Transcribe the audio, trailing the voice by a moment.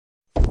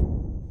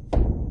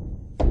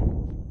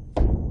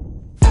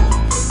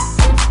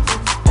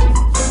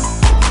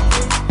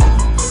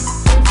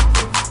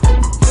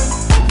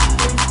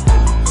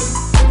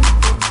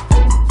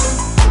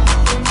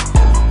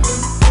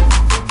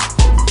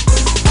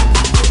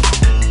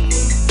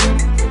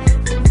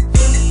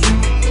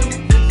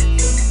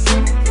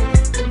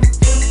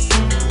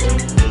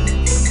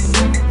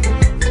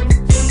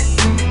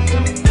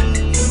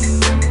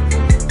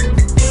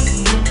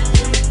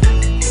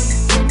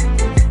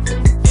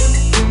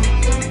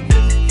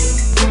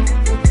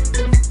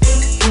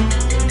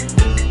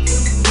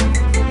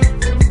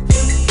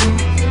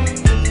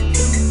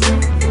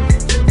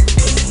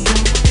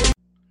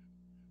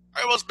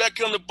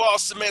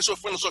lost, man, to a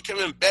friend of so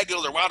Kevin Beckett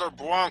of the Rider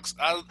Bronx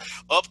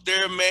up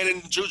there, man, in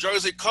New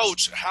Jersey.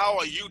 Coach, how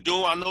are you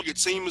doing? I know your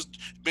team has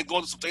been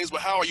going through some things,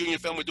 but how are you and your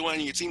family doing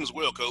and your team as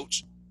well,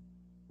 Coach?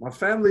 My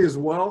family as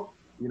well.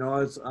 You know,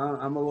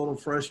 I'm a little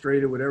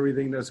frustrated with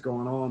everything that's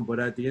going on, but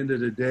at the end of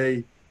the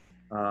day,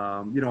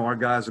 you know, our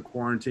guys are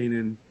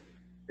quarantining.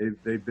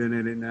 They've been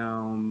in it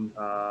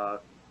now.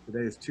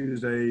 Today is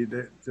Tuesday.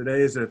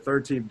 Today is their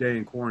 13th day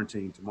in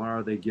quarantine.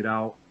 Tomorrow they get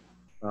out.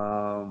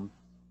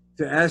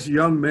 To ask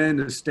young men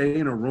to stay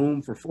in a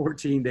room for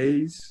 14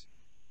 days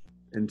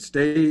and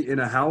stay in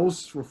a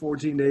house for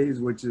 14 days,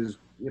 which is,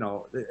 you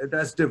know,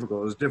 that's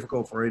difficult. It's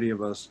difficult for any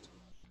of us.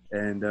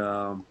 And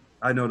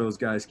I know those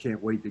guys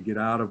can't wait to get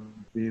out of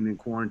being in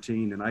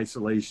quarantine and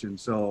isolation.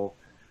 So,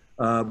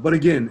 but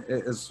again,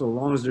 so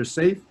long as they're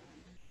safe,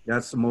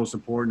 that's the most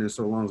important, and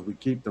so long as we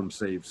keep them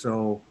safe.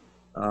 So,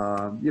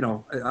 you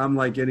know, I'm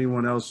like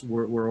anyone else.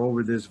 We're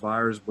over this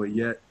virus, but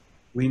yet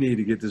we need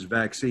to get this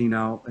vaccine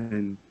out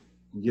and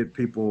get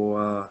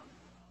people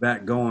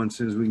back going. As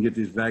soon as we can get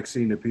this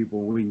vaccine to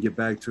people, we can get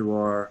back to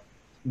our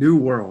new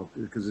world,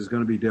 because it's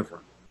going to be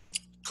different.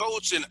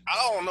 Coach, and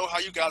I don't know how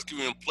you guys can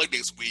even play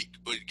next week,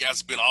 but you guys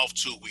have been off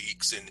 2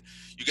 weeks, and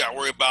you got to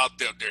worry about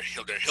their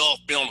health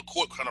being on the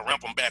court, kind of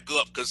ramp them back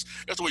up, because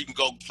that's where you can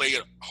go play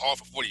it hard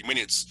for 40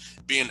 minutes,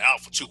 being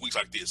out for 2 weeks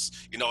like this.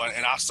 You know,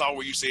 and I saw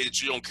where you said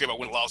that you don't care about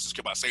win losses,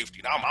 care about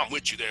safety. Now I'm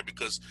with you there,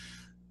 because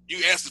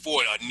you asked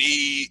for a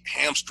knee,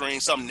 hamstring,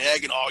 something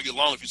nagging all year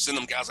long if you send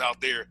them guys out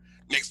there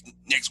next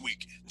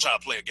week and try to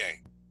play a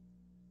game.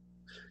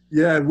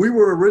 Yeah, we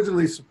were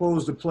originally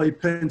supposed to play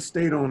Penn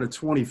State on the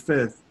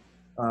 25th.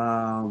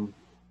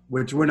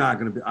 Which we're not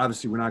going to be,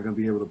 obviously we're not going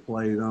to be able to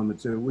play them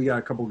until we got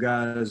a couple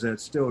guys that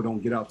still don't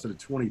get out to the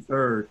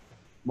 23rd.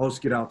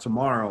 Most get out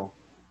tomorrow.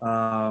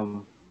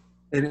 And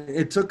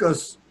it took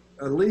us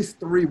at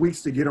least 3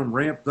 weeks to get them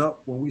ramped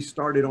up when we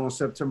started on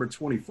September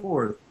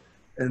 24th.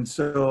 And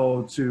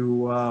so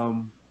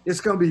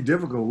it's going to be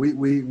difficult.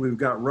 We've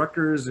got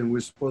Rutgers, and we're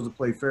supposed to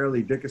play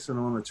Fairleigh Dickinson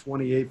on the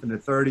 28th and the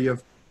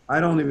 30th. I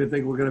don't even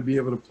think we're going to be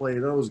able to play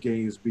those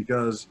games,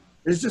 because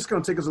it's just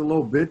going to take us a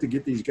little bit to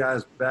get these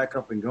guys back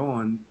up and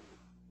going.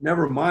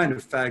 Never mind the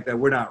fact that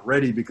we're not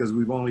ready, because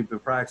we've only been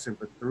practicing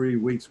for 3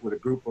 weeks with a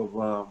group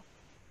of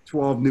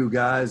 12 new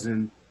guys,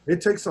 and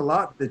it takes a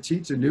lot to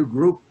teach a new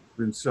group.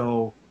 And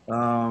so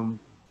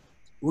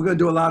we're going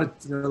to do a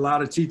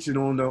lot of teaching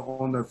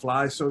on the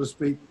fly, so to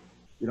speak.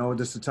 You know, with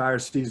this entire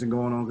season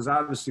going on, because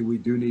obviously we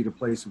do need to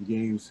play some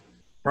games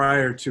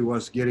prior to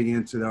us getting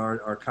into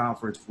our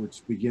conference,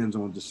 which begins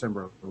on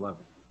December 11th.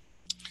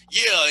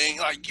 Yeah, and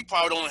like you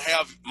probably don't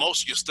have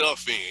most of your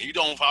stuff in. You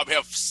don't probably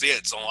have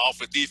sets on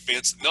offense,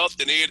 defense,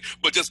 nothing in,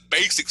 but just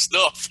basic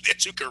stuff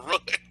that you can run.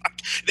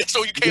 That's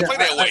so you can't play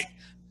that way.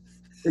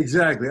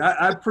 Exactly.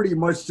 I pretty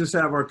much just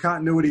have our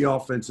continuity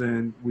offense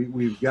in.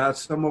 We've got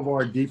some of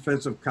our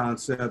defensive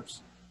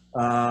concepts,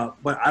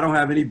 but I don't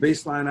have any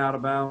baseline out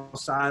of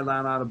bounds,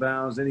 sideline out of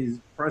bounds, any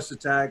press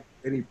attack,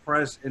 any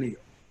press, you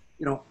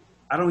know,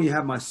 I don't even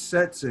have my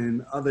sets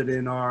in other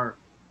than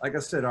like I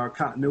said, our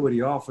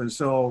continuity offense.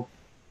 So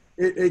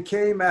it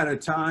came at a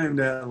time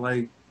that,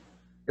 like,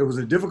 it was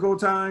a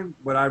difficult time,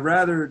 but I'd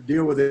rather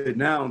deal with it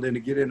now than to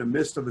get in the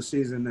midst of a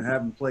season and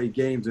have them play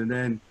games and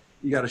then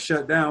you got to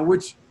shut down,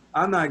 which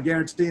I'm not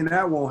guaranteeing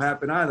that won't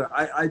happen either.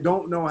 I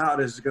don't know how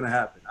this is going to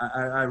happen.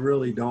 I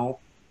really don't.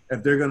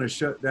 If they're going to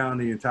shut down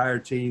the entire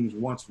teams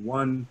once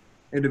one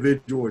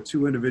individual or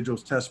two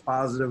individuals test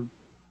positive,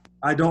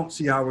 I don't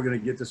see how we're going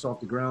to get this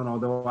off the ground,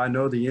 although I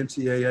know the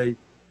NCAA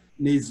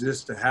needs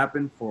this to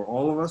happen for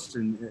all of us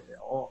and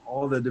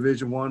all the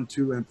Division I,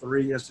 II, and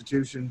III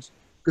institutions,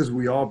 because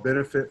we all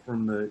benefit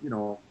from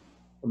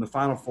the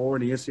Final Four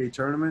in the NCAA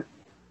tournament.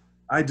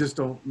 I just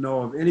don't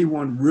know if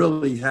anyone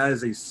really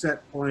has a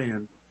set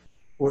plan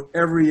for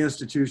every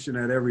institution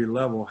at every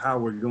level how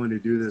we're going to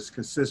do this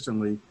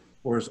consistently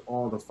for us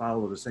all to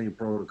follow the same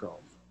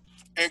protocols.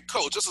 And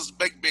Coach, just as a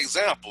big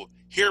example,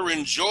 here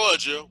in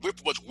Georgia, we're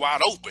pretty much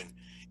wide open.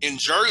 In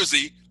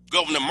Jersey,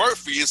 Governor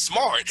Murphy is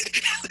smart.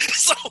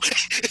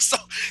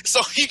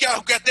 so he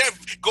got that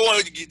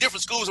going to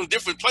different schools in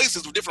different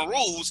places with different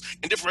rules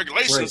and different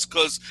regulations,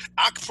 because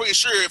I'm pretty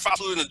sure if I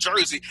flew into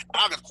Jersey,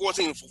 I got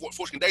quarantined for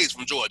 14 days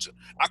from Georgia.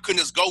 I couldn't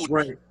just go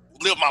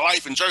live my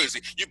life in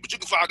Jersey. But you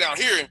can fly down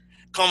here,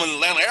 come in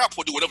Atlanta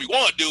airport, do whatever you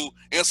want to do,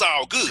 and it's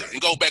all good,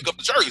 and go back up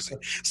to Jersey.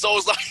 So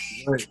it's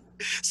like,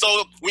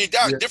 so when you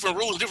got different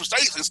rules in different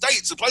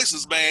states and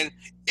places, man,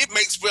 it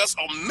makes for us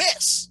a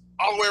mess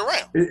all the way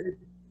around.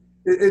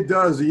 It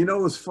does. You know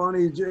what's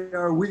funny,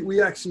 JR?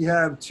 We actually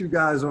have two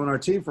guys on our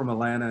team from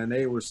Atlanta, and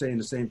they were saying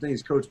the same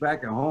things. Coach,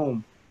 back at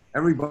home,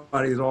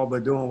 everybody is all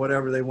but doing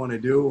whatever they want to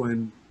do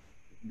and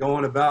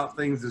going about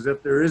things as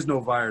if there is no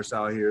virus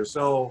out here.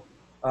 So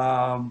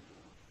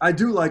I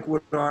do like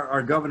what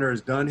our governor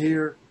has done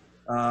here.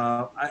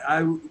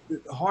 The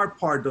hard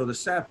part, though, the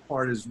sad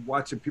part, is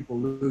watching people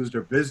lose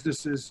their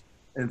businesses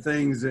and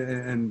things,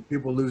 and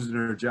people losing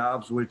their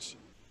jobs, which,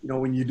 you know,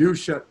 when you do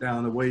shut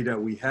down the way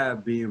that we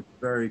have, being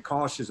very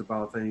cautious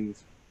about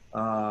things,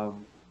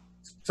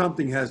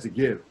 something has to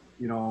give.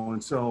 you know,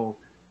 and so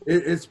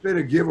it's been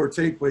a give or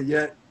take, but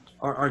yet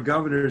our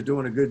governor is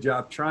doing a good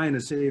job trying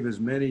to save as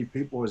many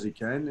people as he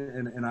can,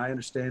 and I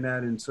understand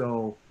that. And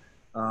so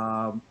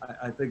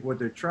I think what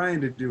they're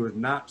trying to do is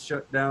not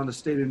shut down the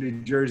state of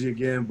New Jersey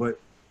again, but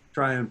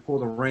try and pull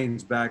the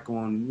reins back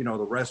on, you know,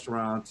 the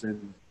restaurants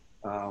and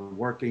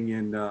working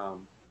in,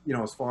 you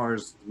know, as far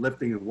as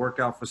lifting and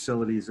workout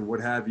facilities and what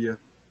have you.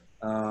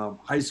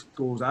 High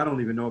schools, I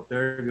don't even know if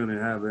they're going to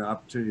have an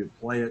opportunity to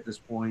play at this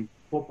point.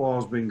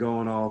 Football's been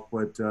going off,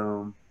 but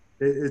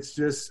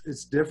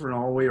it's different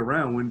all the way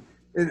around.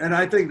 And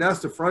I think that's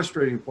the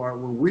frustrating part.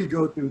 When we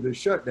go through the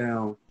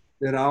shutdown,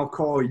 then I'll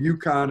call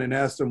UConn and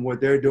ask them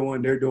what they're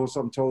doing. They're doing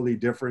something totally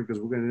different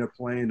because we're going to end up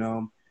playing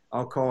them.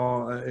 I'll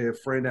call a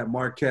friend at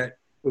Marquette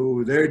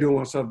who they're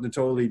doing something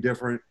totally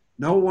different.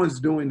 No one's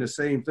doing the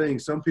same thing.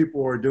 Some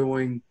people are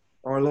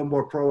a little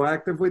more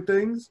proactive with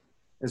things,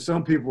 and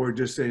some people are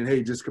just saying,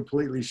 hey, just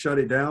completely shut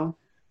it down.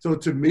 So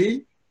to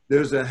me,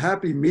 there's a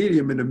happy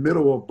medium in the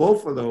middle of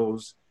both of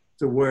those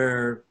to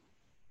where,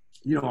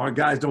 you know, our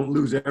guys don't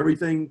lose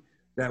everything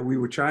that we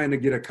were trying to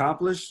get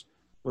accomplished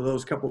for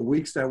those couple of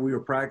weeks that we were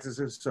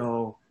practicing.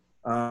 So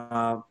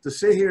to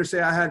sit here and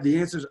say I have the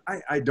answers,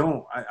 I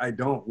don't,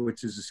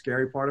 which is the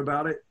scary part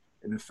about it.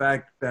 And the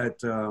fact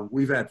that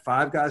we've had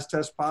 5 guys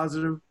test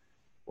positive.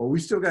 Well, we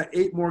still got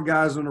 8 more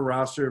guys on the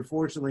roster.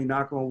 Fortunately,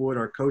 knock on wood,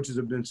 our coaches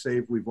have been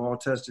safe. We've all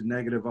tested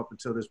negative up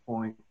until this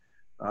point.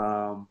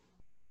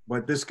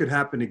 But this could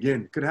happen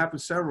again. It could happen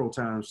several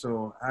times.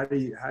 So how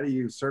do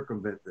you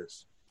circumvent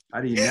this? How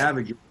do you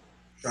navigate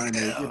trying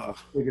to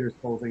figure this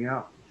whole thing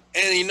out?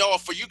 And, you know,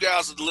 for you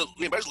guys at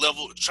the base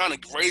level, trying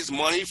to raise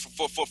money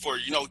for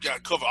you know, got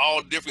to cover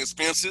all different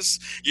expenses,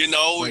 you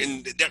know, right.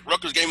 And that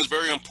Rutgers game is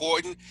very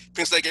important.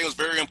 Penn State game is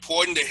very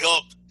important to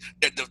help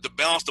to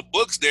balance the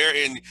books there.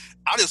 And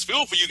I just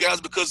feel for you guys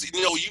because,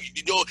 you know,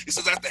 you know,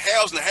 it's like the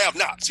haves and the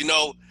have-nots, you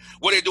know,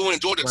 what they're doing in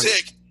Georgia right.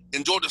 Tech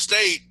and Georgia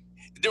State.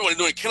 They're only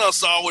doing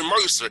Kennesaw and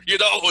Mercer, you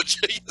know.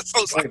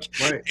 So it's like,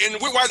 right. And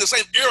we're right in the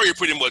same area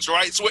pretty much,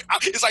 right? So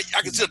it's like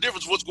I can see the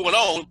difference of what's going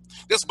on.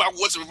 That's about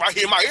what's right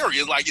here in my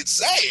area. Like, it's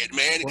sad,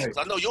 man. Right.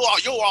 I know you're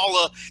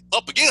all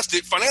up against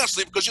it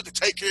financially because you have to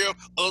take care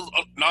of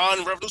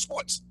non-revenue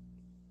sports.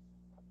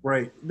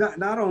 Right.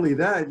 Not only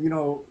that, you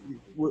know,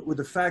 with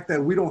the fact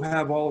that we don't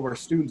have all of our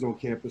students on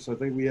campus, I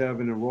think we have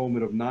an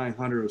enrollment of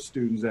 900 of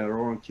students that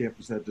are on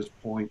campus at this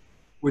point,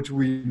 which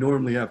we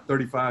normally have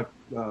 35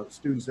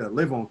 students that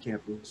live on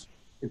campus,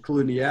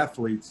 including the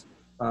athletes.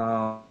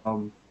 So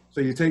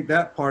you take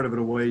that part of it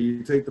away.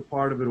 You take the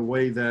part of it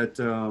away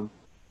that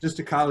just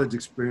the college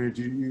experience,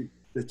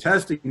 the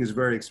testing is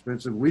very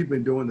expensive. We've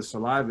been doing the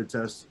saliva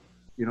tests.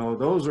 You know,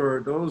 those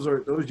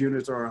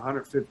units are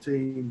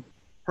 115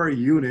 per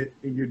unit,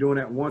 and you're doing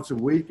that once a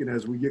week. And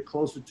as we get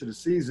closer to the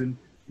season,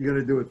 you're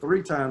going to do it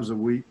 3 times a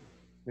week.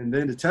 And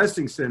then the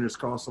testing centers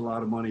cost a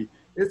lot of money.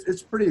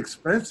 It's pretty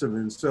expensive.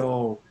 And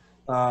so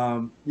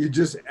you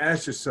just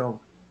ask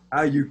yourself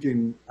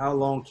how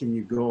long can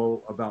you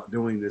go about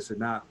doing this and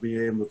not be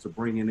able to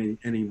bring in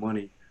any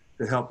money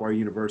to help our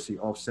university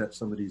offset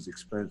some of these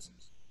expenses.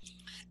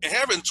 And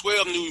having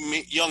 12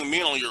 new young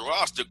men on your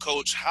roster,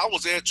 Coach, how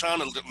was that trying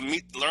to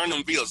learn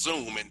them via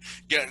Zoom and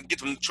get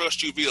them to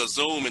trust you via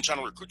Zoom and trying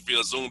to recruit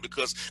via Zoom?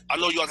 Because I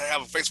know you have to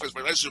have a face-to-face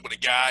relationship with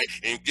a guy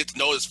and get to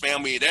know his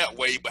family that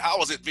way, but how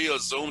was it via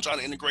Zoom trying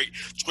to integrate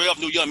 12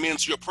 new young men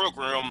into your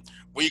program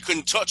when you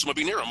couldn't touch them or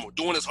be near them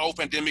during this whole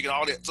pandemic and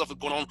all that stuff that's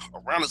going on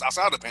around us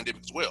outside of the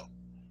pandemic as well?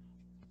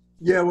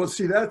 Yeah, well,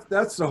 see,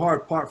 that's the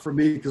hard part for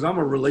me because I'm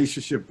a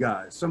relationship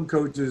guy. Some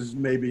coaches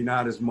maybe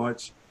not as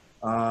much.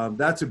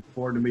 That's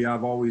important to me.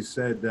 I've always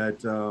said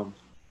that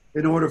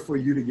in order for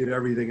you to get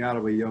everything out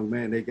of a young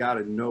man, they got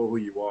to know who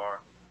you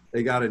are.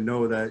 They got to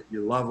know that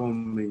you love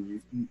them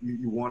and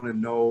you want to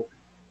know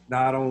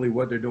not only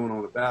what they're doing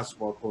on the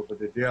basketball court, but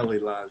their daily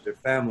lives, their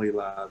family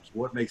lives,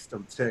 what makes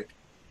them tick.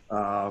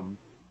 And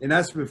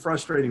that's been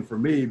frustrating for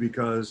me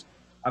because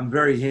I'm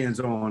very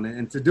hands-on.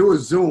 And to do a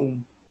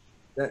Zoom,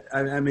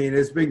 I mean,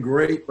 it's been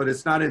great, but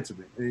it's not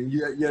intimate. And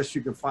yes,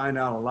 you can find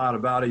out a lot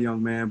about a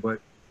young man, but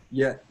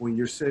yet when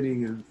you're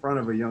sitting in front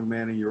of a young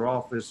man in your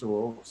office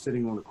or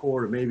sitting on the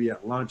court or maybe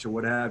at lunch or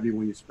what have you,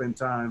 when you spend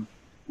time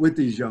with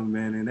these young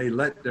men and they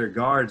let their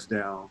guards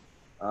down,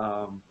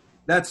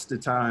 that's the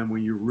time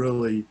when you're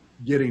really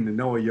getting to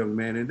know a young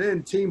man. And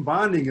then team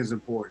bonding is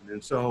important.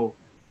 And so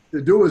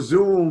to do a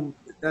Zoom,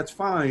 that's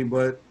fine.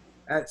 But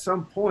at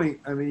some point,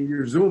 I mean,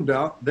 you're zoomed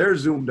out, they're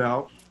zoomed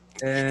out.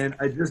 And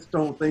I just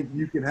don't think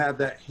you can have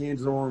that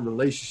hands-on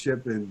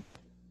relationship and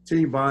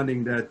team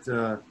bonding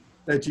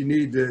that you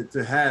need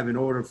to have in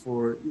order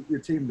for your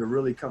team to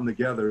really come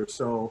together.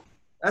 So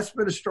that's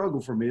been a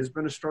struggle for me. It's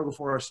been a struggle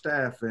for our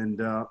staff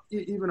and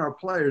even our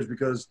players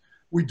because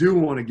we do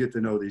want to get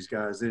to know these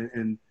guys.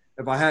 And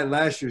if I had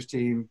last year's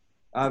team,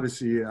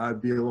 obviously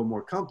I'd be a little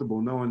more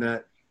comfortable knowing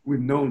that we've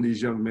known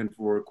these young men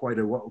for quite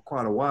a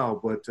while.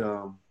 But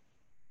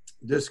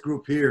this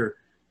group here,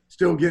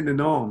 still getting to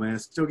know them, man.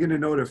 Still getting to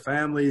know their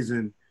families.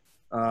 And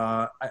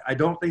I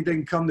don't think they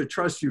can come to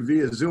trust you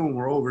via Zoom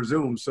or over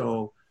Zoom.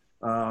 So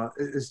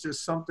It's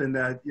just something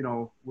that, you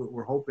know,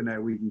 we're hoping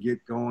that we can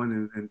get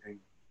going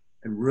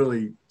and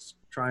really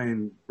try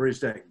and bridge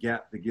that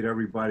gap to get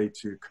everybody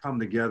to come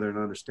together and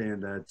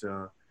understand that,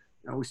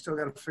 you know, we still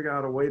got to figure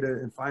out a way to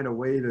and find a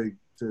way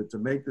to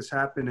make this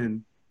happen.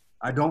 And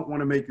I don't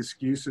want to make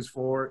excuses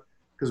for it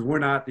because we're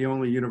not the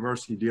only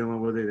university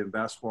dealing with it in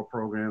basketball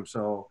programs.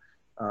 So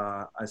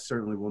I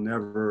certainly will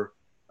never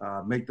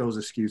make those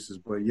excuses,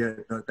 but yet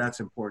that's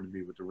important to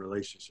me with the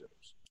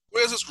relationships.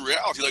 Where's this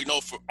reality? Like, you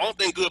know, for only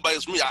thing good about it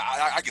is me.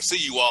 I can see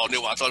you all. When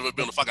I talk about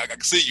being on the fuck, I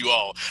can see you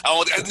all.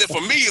 And then for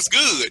me, it's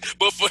good.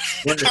 But for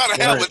trying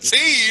to have a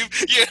team,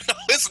 you know,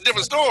 it's a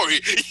different story.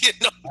 You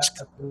know,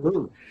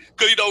 absolutely.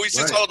 Because, you know, we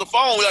sit on the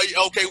phone, like,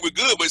 okay, we're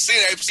good. But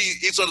seeing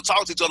each other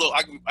talk to each other,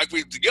 like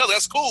we together,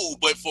 that's cool.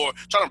 But for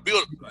trying to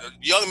build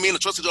young men to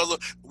trust each other,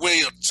 when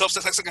you know, tough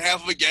second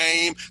half of a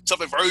game,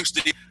 tough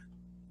adversity,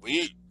 when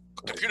you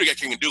computer guy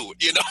can't do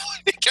it, you know,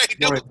 he can't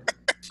do it.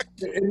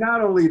 And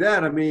not only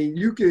that, I mean,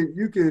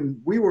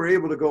 we were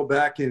able to go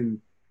back and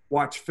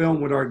watch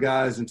film with our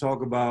guys and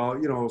talk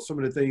about, you know, some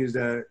of the things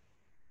that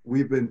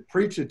we've been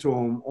preaching to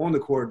them on the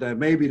court that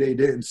maybe they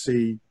didn't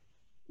see,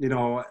 you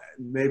know,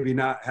 maybe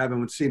not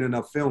having seen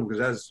enough film, because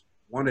that's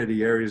one of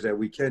the areas that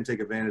we can take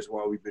advantage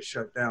while we've been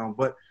shut down.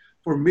 But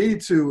for me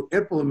to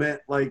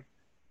implement like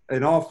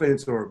an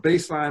offense or a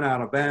baseline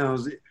out of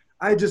bounds,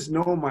 I just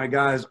know my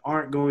guys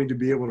aren't going to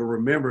be able to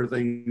remember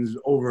things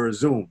over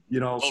Zoom, you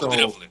know. Oh, so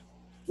definitely.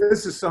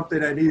 This is something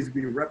that needs to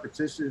be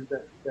repetition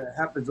that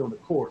happens on the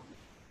court.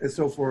 And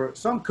so for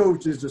some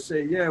coaches to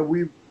say, yeah,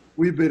 we've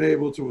been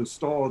able to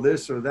install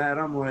this or that,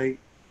 I'm like,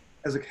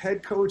 as a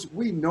head coach,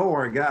 we know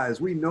our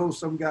guys. We know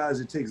some guys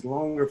it takes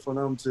longer for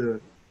them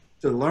to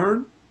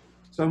learn.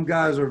 Some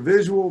guys are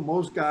visual.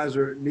 Most guys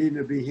are needing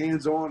to be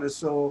hands-on. And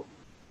so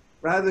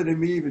rather than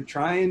me even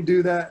try and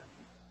do that,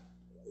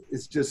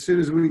 it's just as soon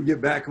as we can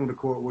get back on the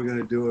court, we're going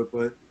to do it.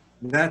 But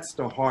that's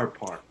the hard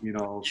part, you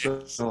know.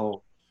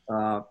 So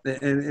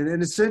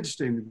and it's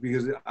interesting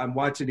because I'm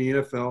watching the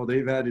NFL.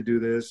 They've had to do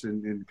this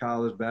in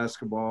college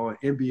basketball,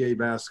 NBA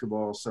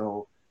basketball.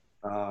 So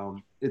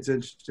it's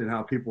interesting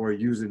how people are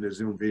using the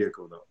Zoom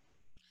vehicle, though.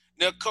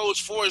 Now,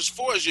 Coach, for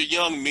as your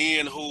young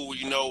men who,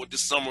 you know,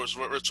 this summer is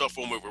very tough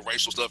for them with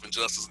racial stuff and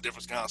justice and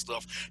different kind of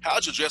stuff,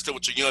 how'd you address that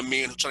with your young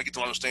men who trying to get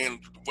to understand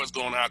what's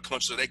going on in our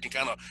country so they can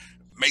kind of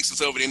make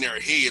sense of it in their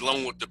head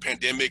along with the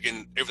pandemic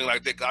and everything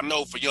like that? I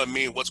know for young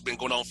men, what's been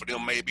going on for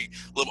them may be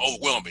a little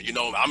overwhelming. You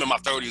know, I'm in my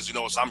 30s, you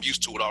know, so I'm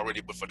used to it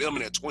already. But for them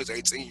in their 20s,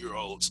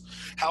 18-year-olds,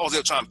 how is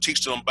it trying to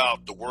teach them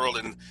about the world?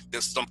 And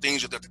there's some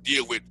things you have to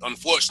deal with,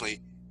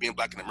 unfortunately, being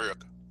Black in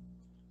America.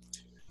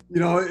 You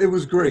know, it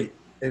was great.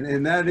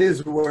 And that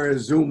is where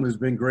Zoom has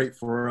been great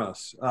for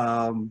us.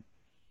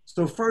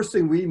 So first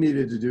thing we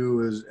needed to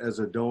do as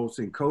adults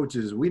and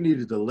coaches, we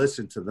needed to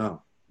listen to them.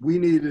 We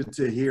needed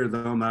to hear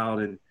them out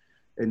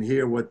and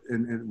hear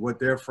what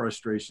their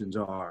frustrations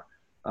are.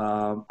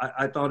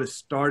 I thought it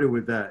started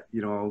with that,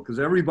 you know, because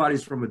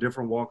everybody's from a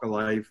different walk of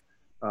life.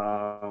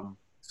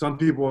 Some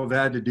people have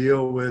had to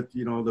deal with,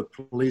 you know, the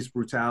police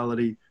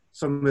brutality.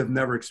 Some have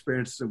never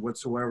experienced it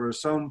whatsoever.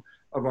 Some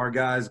of our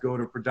guys go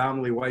to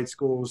predominantly white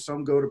schools.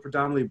 Some go to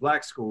predominantly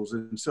Black schools.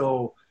 And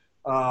so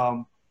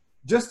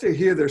just to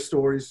hear their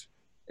stories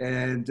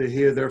and to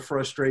hear their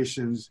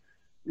frustrations,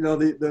 you know,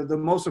 the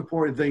most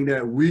important thing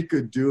that we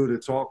could do to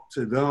talk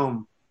to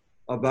them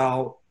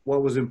about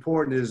what was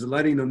important is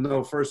letting them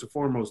know, first and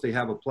foremost, they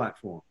have a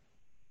platform.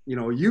 You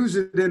know, use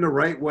it in the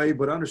right way,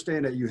 but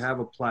understand that you have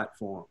a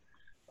platform.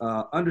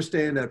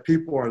 Understand that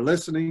people are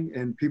listening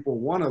and people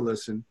want to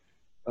listen,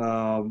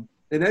 and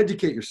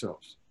educate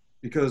yourselves.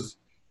 Because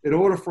in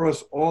order for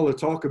us all to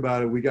talk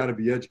about it, we got to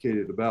be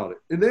educated about it.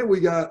 And then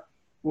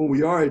when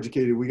we are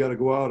educated, we got to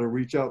go out and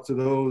reach out to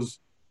those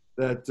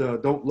that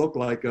don't look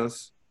like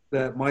us,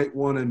 that might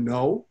want to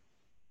know.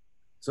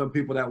 Some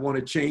people that want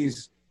to change,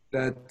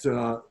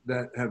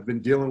 that have been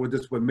dealing with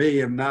this but may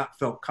have not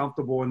felt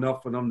comfortable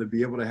enough for them to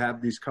be able to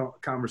have these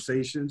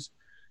conversations.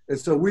 And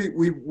so we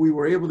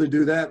were able to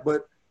do that.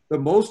 But the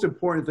most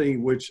important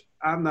thing, which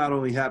I'm not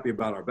only happy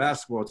about our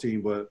basketball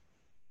team, but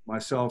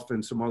myself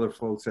and some other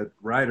folks at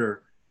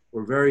Rider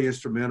were very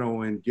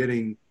instrumental in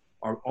getting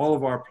all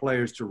of our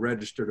players to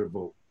register to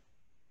vote,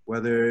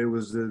 whether it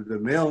was the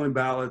mail-in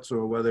ballots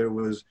or whether it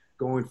was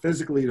going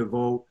physically to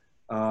vote.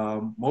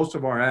 Most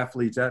of our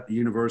athletes at the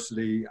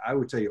university, I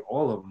would tell you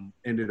all of them,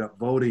 ended up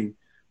voting,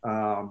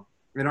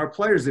 and our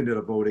players ended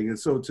up voting. And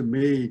so to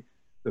me,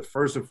 the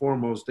first and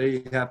foremost,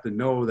 they have to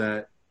know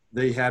that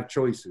they have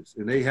choices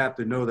and they have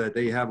to know that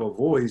they have a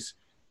voice.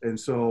 And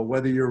so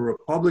whether you're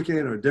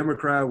Republican or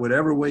Democrat,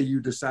 whatever way you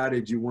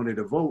decided you wanted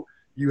to vote,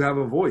 you have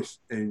a voice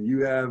and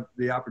you have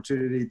the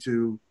opportunity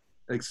to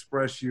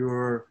express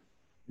your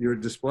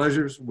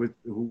displeasures with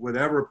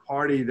whatever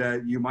party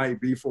that you might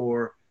be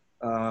for,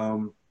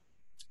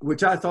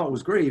 which I thought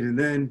was great. And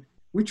then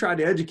we tried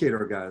to educate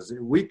our guys.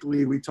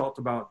 Weekly, we talked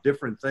about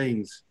different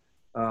things,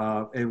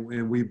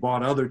 and we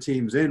brought other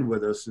teams in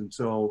with us. And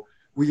so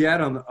we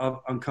had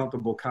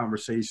uncomfortable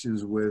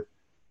conversations with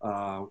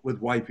with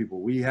white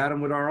people. We had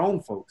them with our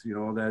own folks, you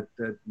know,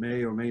 that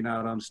may or may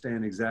not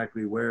understand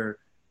exactly where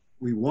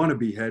we want to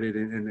be headed,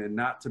 and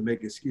not to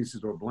make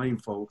excuses or blame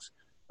folks.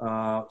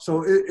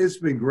 So it's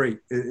been great.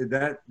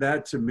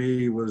 That to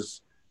me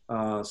was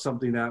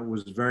something that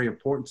was very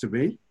important to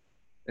me,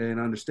 and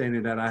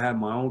understanding that I have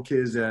my own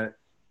kids, that,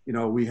 you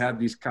know, we have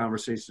these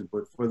conversations,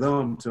 but for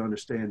them to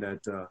understand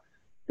that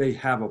they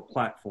have a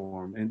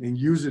platform, and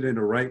use it in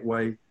the right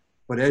way,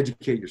 but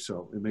educate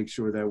yourself and make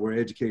sure that we're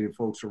educating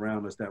folks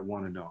around us that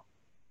want to know.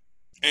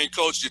 And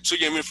Coach, your two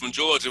young men from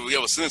Georgia, we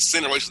have a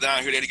Senate race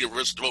down here. They get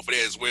registered to vote for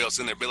that as well,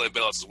 send their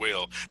ballots as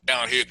well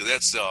down here, because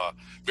that's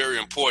very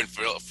important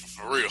for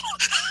real.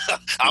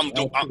 I'm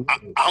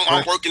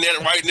working at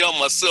it right now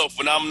myself,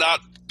 and I'm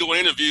not doing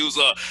interviews.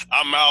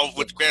 I'm out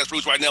with the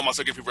grassroots right now. My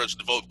second people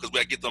registered to vote, because we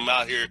got to get them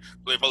out here.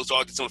 They vote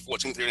on December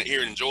 14th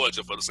here in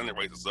Georgia for the Senate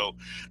races. So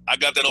I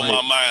got that on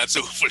my mind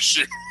too, for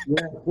sure.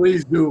 Yeah,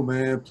 please do,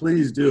 man.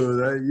 Please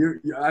do.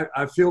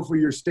 I feel for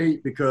your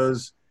state,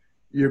 because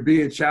you're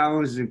being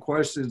challenged and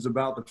questions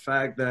about the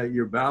fact that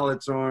your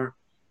ballots aren't,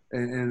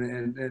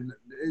 and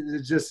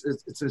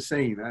it's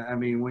insane. I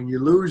mean, when you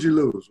lose, you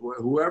lose.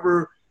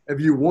 Whoever,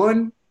 if you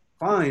won,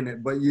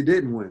 fine, but you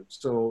didn't win.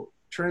 So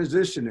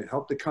transition it,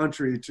 help the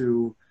country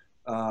to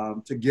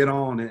get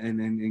on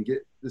and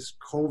get this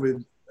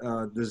COVID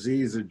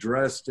disease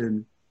addressed,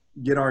 and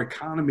get our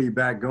economy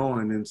back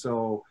going. And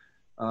so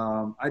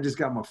I just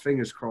got my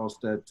fingers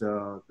crossed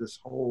that this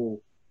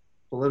whole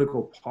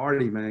political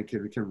party, man,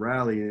 can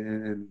rally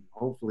and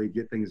hopefully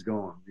get things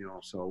going, you know,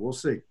 so we'll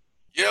see.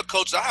 Yeah,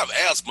 Coach, I have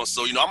asthma,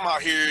 so, you know, I'm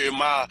out here in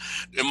my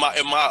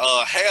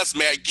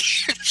hazmat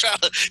gear trying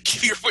to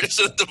get ready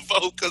to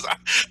vote, because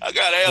I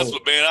got asthma,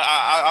 man.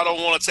 I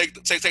don't want to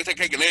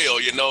take an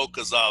L, you know,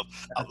 because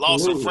I've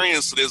lost some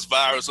friends to this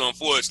virus,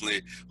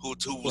 unfortunately, who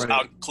was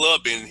out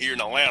clubbing here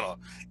in Atlanta.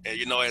 And,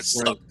 you know, it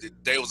sucked.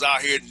 They was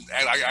out here,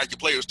 like your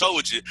players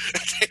told you,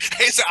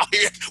 they's out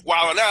here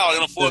wilding out,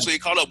 and unfortunately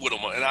caught up with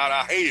them. And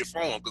I hate it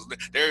for them, because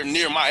they're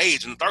near my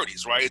age, in the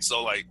 30s, right?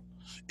 So, like,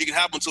 it can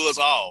happen to us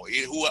all.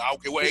 I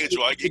don't care what age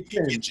you are, it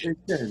can get you.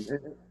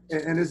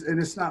 And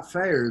it's not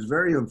fair. It's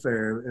very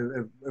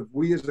unfair. If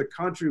we as a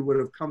country would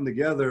have come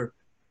together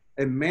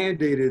and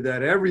mandated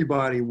that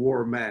everybody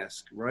wore a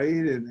mask, right,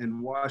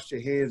 and washed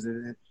your hands,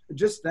 and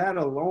just that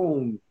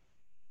alone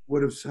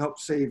would have helped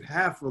save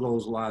half of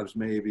those lives,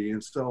 maybe.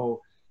 And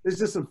so it's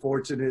just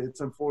unfortunate.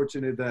 It's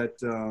unfortunate that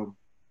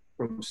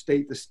from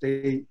state to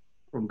state,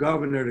 from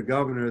governor to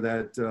governor,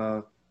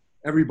 that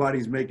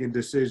everybody's making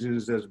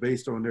decisions that's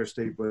based on their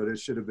state, but it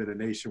should have been a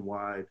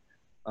nationwide,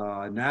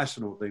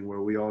 national thing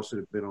where we all should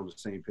have been on the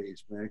same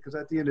page, man. Because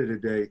at the end of the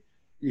day,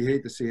 you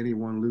hate to see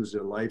anyone lose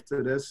their life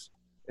to this,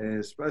 and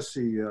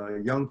especially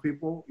young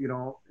people, you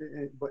know,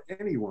 but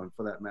anyone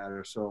for that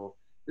matter. So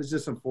it's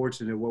just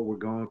unfortunate what we're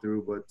going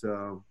through, but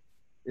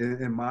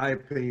in my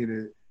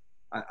opinion,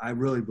 I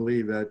really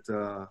believe that,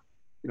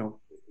 you know,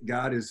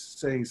 God is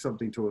saying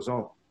something to us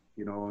all,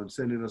 you know, and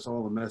sending us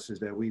all a message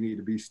that we need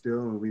to be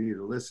still, and we need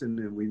to listen,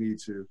 and we need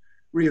to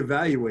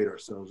reevaluate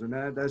ourselves. And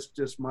that's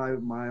just my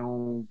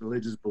own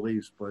religious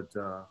beliefs. But,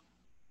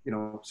 you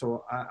know,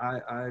 so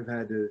I've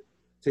had to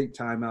take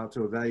time out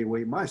to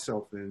evaluate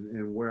myself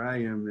and where I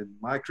am in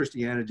my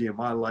Christianity and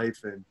my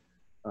life. And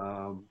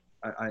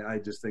I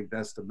just think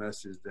that's the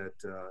message that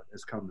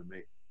has come to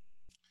me.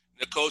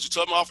 Now, Coach, you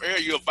told me off air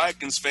you're a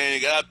Vikings fan.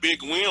 You got a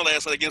big win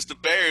last night against the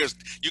Bears.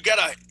 You got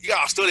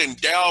study in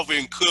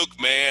Dalvin Cook,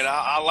 man.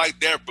 I like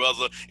that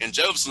brother, and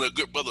Jefferson a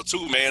good brother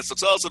too, man. So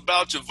tell us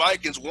about your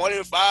Vikings.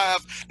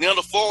 1-5, now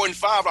to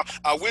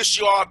 4-5. I wish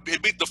you all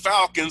beat the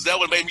Falcons. That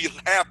would make me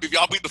happy if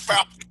y'all beat the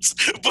Falcons.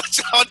 But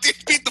y'all did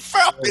beat the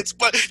Falcons.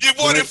 But you're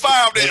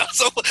 1-5 now.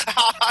 So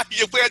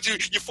you're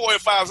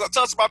 4-5. So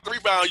tell us about the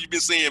rebound you've been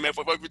seeing, man,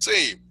 for your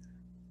team.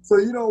 So,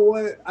 you know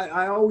what,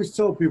 I always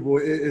tell people,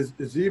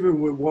 it's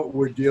even with what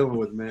we're dealing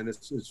with, man,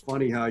 it's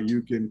funny how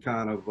you can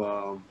kind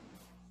of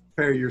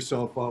pair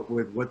yourself up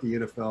with what the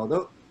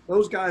NFL,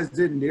 those guys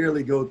didn't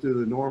nearly go through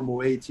the normal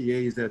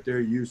ATAs that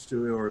they're used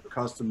to or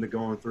accustomed to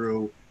going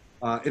through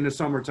in the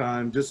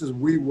summertime, just as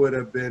we would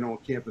have been on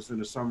campus in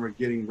the summer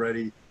getting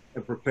ready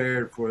and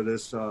prepared for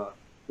this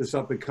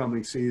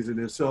up-and-coming season.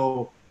 And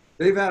so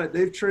they've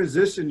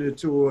transitioned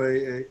into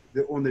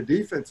on the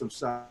defensive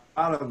side,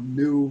 a lot of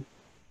new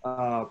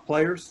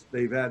players.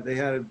 They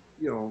had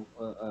you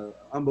know,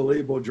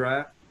 unbelievable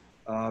draft.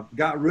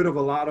 Got rid of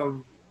a lot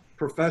of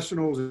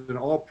professionals and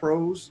all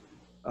pros.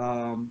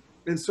 And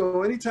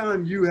so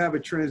anytime you have a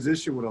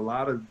transition with a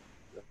lot of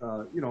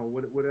you know,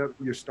 whatever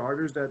your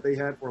starters that they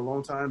had for a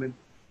long time,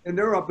 and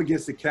they're up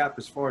against the cap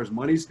as far as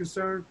money's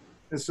concerned.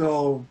 And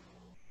so,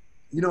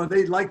 you know,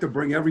 they'd like to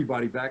bring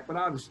everybody back, but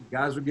obviously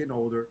guys were getting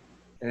older,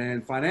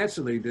 and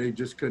financially they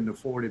just couldn't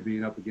afford it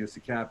being up against the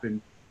cap. And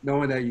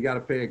knowing that you got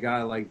to pay a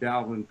guy like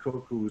Dalvin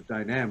Cook, who's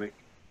dynamic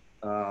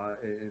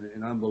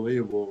and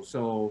unbelievable.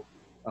 So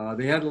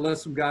they had to let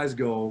some guys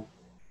go.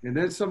 And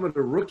then some of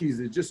the rookies,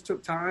 it just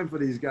took time for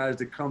these guys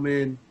to come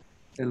in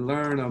and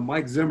learn a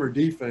Mike Zimmer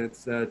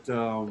defense that,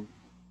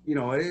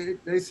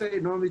 they say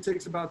it normally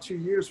takes about 2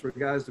 years for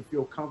guys to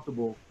feel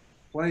comfortable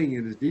playing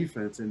in his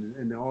defense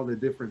and all the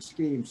different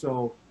schemes.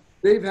 So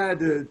they've had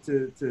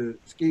to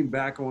scheme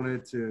back on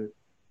it to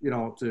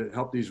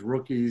help these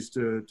rookies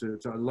to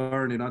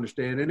learn and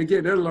understand. And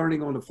again, they're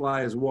learning on the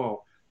fly as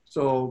well.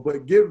 So,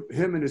 but give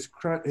him and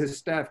his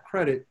staff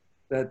credit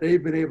that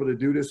they've been able to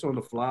do this on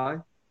the fly,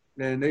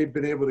 and they've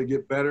been able to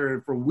get better.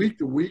 And from week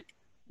to week,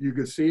 you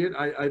could see it.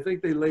 I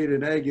think they laid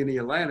an egg in the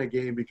Atlanta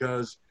game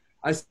because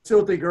I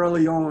still think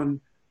early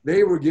on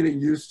they were getting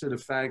used to the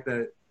fact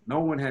that no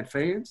one had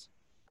fans.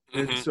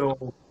 Mm-hmm. And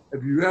so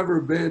if you've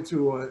ever been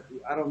to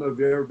I don't know if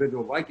you've ever been to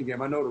a Viking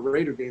game. I know the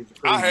Raider games are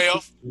crazy. I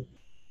have.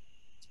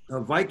 A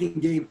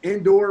Viking game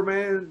indoor,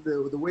 man,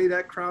 the way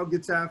that crowd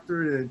gets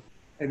after it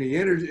and the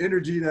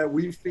energy that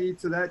we feed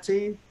to that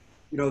team,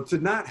 to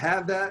not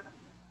have that,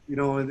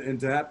 and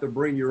to have to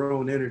bring your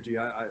own energy,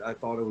 I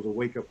thought it was a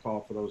wake-up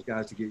call for those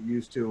guys to get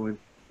used to. And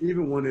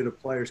even one of the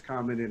players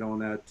commented on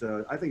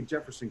that. I think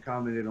Jefferson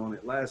commented on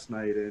it last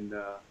night. And,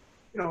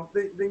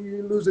 then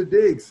you lose a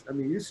Diggs. I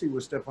mean, you see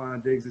what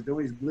Stephon Diggs is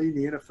doing. He's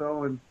leading the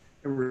NFL in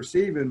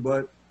receiving.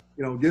 But,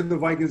 give the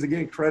Vikings,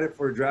 again, credit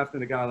for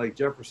drafting a guy like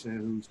Jefferson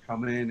who's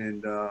come in.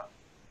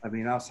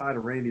 And, outside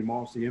of Randy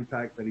Moss, the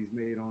impact that he's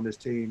made on this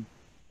team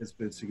has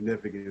been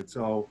significant.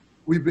 So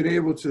we've been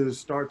able to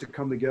start to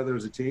come together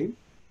as a team.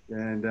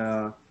 And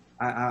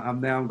I'm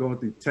now going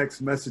through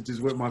text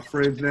messages with my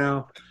friends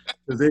now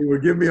because they were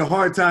giving me a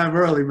hard time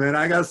early, man.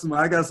 I got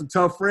some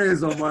tough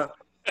friends on my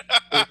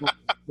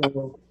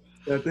so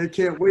that they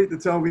can't wait to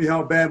tell me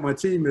how bad my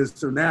team is.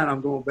 So now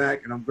I'm going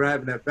back and I'm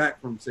grabbing that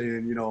back from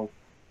saying,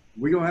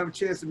 we're going to have a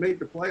chance to make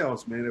the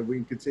playoffs, man, if we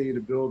can continue to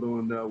build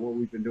on what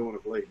we've been doing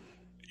of late.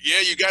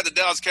 Yeah, you got the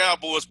Dallas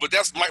Cowboys, but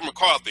that's Mike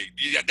McCarthy.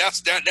 Yeah,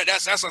 that's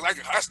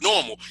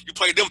normal. You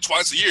play them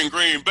twice a year in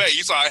Green Bay.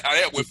 You saw how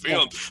that went for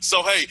him.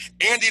 So hey,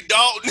 Andy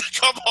Dalton,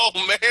 come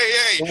on, man.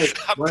 Hey,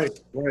 right.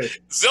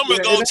 Zimmer's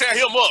gonna tear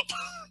him up.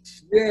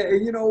 Yeah,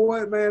 and you know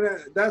what, man?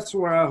 That's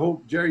where I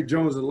hope Jerry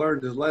Jones has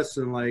learned his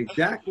lesson. Like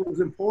Dak was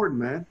important,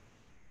 man.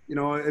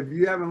 If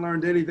you haven't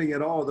learned anything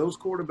at all, those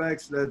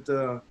quarterbacks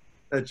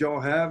that y'all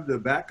have, the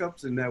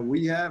backups, and that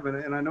we have.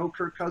 And I know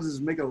Kirk Cousins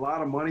make a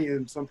lot of money,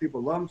 and some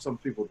people love him, some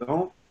people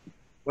don't.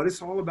 But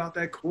it's all about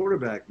that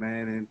quarterback,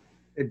 man.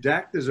 And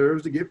Dak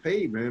deserves to get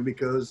paid, man,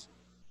 because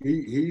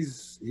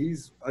he's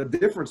a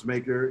difference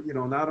maker,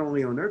 not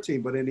only on their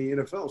team but in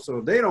the NFL. So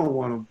if they don't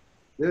want him,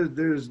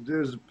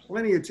 there's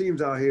plenty of teams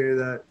out here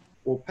that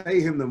will pay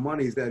him the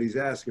monies that he's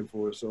asking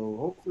for. So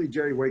hopefully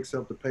Jerry wakes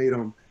up to pay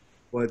them.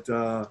 But,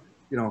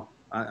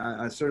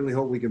 I certainly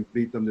hope we can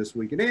beat them this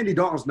week. And Andy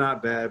Dalton's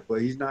not bad, but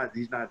he's not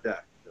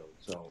Dak.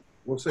 So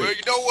we'll see. Well,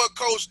 you know what,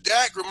 Coach?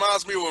 Dak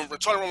reminds me when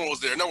Tony Romo was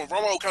there. When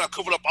Romo kind of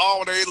covered up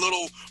all their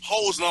little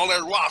holes in all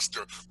that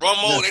roster.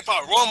 Romo, They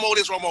thought Romo,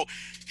 this Romo.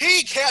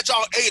 He catch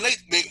all 8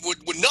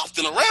 with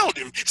nothing around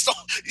him. So,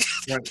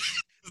 right.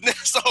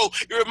 So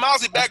it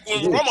reminds me back when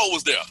Romo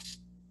was there.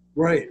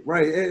 Right.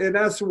 And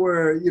that's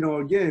where,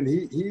 again,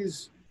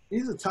 he's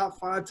a top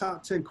 5,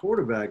 top 10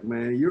 quarterback,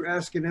 man. You're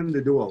asking him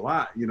to do a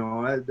lot,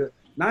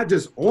 not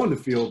just on the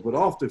field, but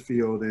off the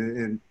field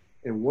and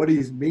what he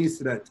means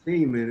to that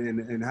team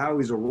and how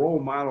he's a role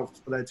model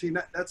for that team.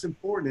 That's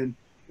important.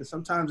 And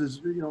sometimes it's,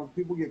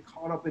 people get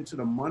caught up into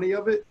the money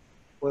of it.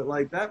 But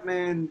like that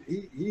man,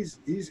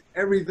 he's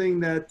everything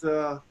that,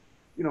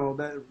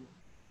 that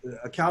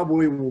a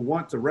Cowboy will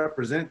want to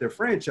represent their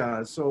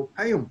franchise. So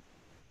pay him,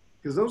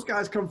 because those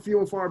guys come few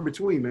and far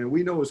between, man.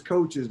 We know as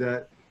coaches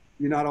that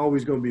you're not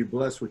always going to be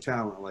blessed with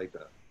talent like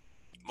that.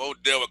 Mo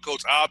Della,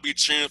 Coach, I'll be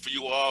cheering for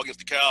you all against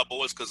the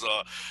Cowboys because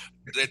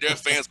their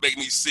fans make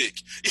me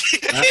sick.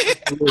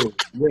 Absolutely.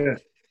 Yeah.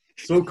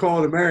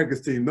 So-called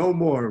America's team. No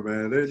more,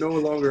 man. They're no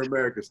longer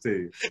America's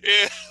team.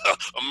 Yeah,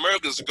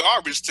 America's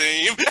garbage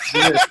team.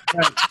 Yeah,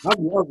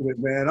 I'm loving it,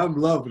 man. I'm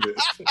loving it.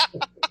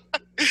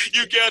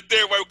 You got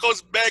there, right?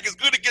 Coach Mack, it's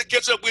good to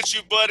catch up with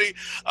you, buddy.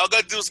 I'm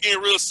going to do this again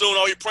real soon.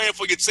 Are you praying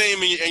for your team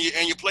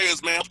and your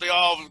players, man? Hope they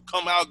all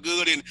come out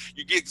good and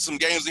you get some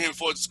games in here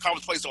before it's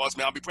conference play starts,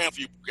 man. I'll be praying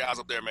for you guys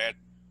up there, man.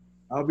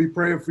 I'll be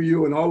praying for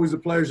you, and always a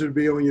pleasure to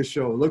be on your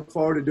show. Look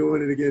forward to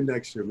doing it again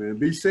next year, man.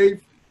 Be safe.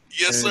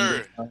 Yes,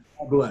 sir.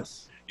 God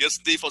bless. Yes,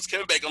 Steve. Folks,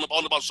 Kevin Bacon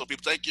on the Bottle Show.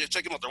 People,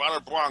 check him out, the Rider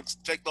Bronx.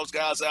 Check those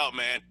guys out,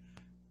 man.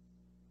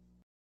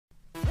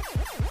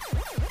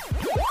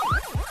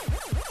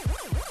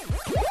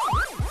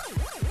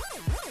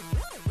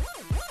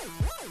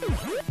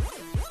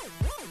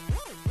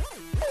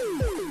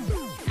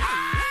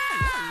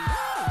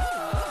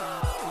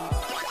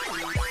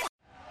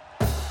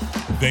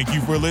 Thank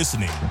you for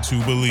listening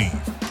to Believe.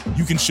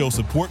 You can show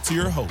support to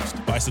your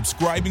host by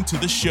subscribing to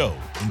the show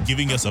and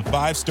giving us a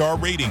 5-star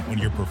rating on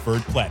your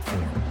preferred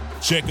platform.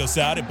 Check us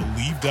out at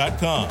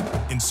Believe.com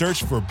and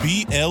search for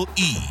BLEAV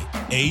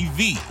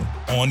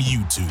on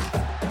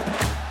YouTube.